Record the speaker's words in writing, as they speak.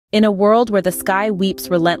In a world where the sky weeps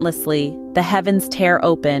relentlessly, the heavens tear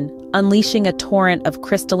open, unleashing a torrent of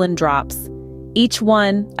crystalline drops. Each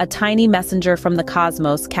one, a tiny messenger from the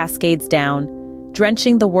cosmos, cascades down,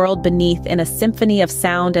 drenching the world beneath in a symphony of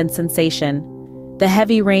sound and sensation. The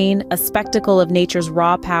heavy rain, a spectacle of nature's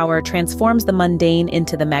raw power, transforms the mundane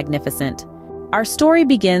into the magnificent. Our story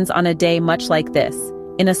begins on a day much like this,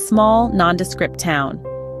 in a small, nondescript town.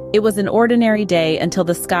 It was an ordinary day until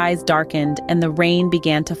the skies darkened and the rain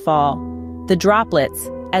began to fall. The droplets,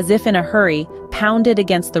 as if in a hurry, pounded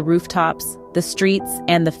against the rooftops, the streets,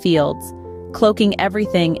 and the fields, cloaking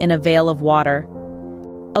everything in a veil of water.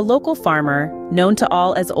 A local farmer, known to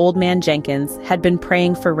all as Old Man Jenkins, had been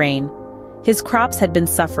praying for rain. His crops had been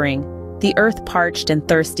suffering, the earth parched and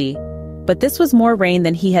thirsty, but this was more rain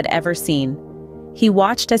than he had ever seen. He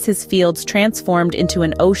watched as his fields transformed into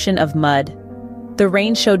an ocean of mud. The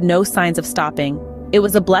rain showed no signs of stopping. It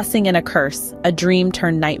was a blessing and a curse, a dream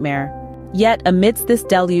turned nightmare. Yet, amidst this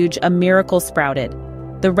deluge, a miracle sprouted.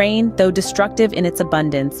 The rain, though destructive in its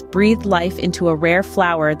abundance, breathed life into a rare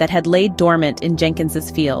flower that had laid dormant in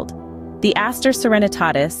Jenkins's field. The Aster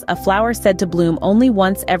serenitatis, a flower said to bloom only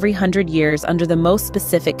once every 100 years under the most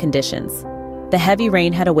specific conditions. The heavy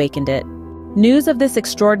rain had awakened it. News of this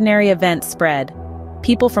extraordinary event spread.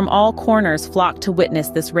 People from all corners flocked to witness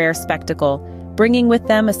this rare spectacle, bringing with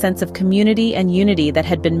them a sense of community and unity that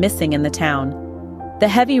had been missing in the town. The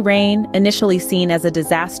heavy rain, initially seen as a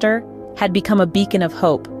disaster, had become a beacon of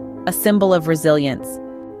hope, a symbol of resilience.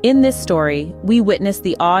 In this story, we witness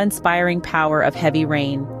the awe-inspiring power of heavy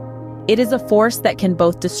rain. It is a force that can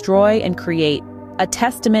both destroy and create, a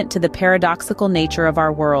testament to the paradoxical nature of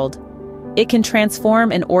our world. It can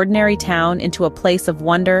transform an ordinary town into a place of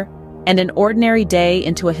wonder, and an ordinary day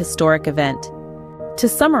into a historic event. To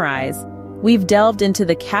summarize, we've delved into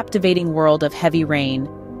the captivating world of heavy rain,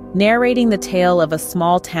 narrating the tale of a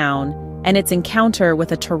small town and its encounter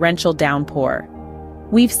with a torrential downpour.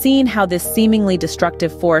 We've seen how this seemingly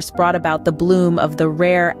destructive force brought about the bloom of the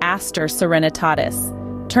rare Aster serenitatis,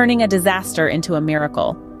 turning a disaster into a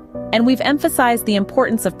miracle. And we've emphasized the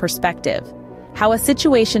importance of perspective, how a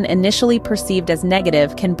situation initially perceived as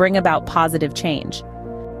negative can bring about positive change.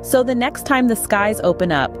 So the next time the skies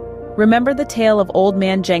open up, remember the tale of Old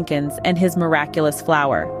Man Jenkins and his miraculous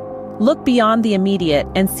flower. Look beyond the immediate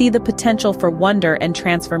and see the potential for wonder and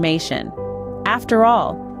transformation. After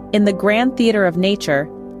all, in the grand theater of nature,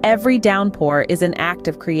 every downpour is an act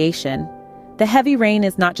of creation. The heavy rain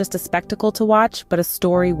is not just a spectacle to watch, but a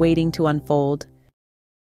story waiting to unfold.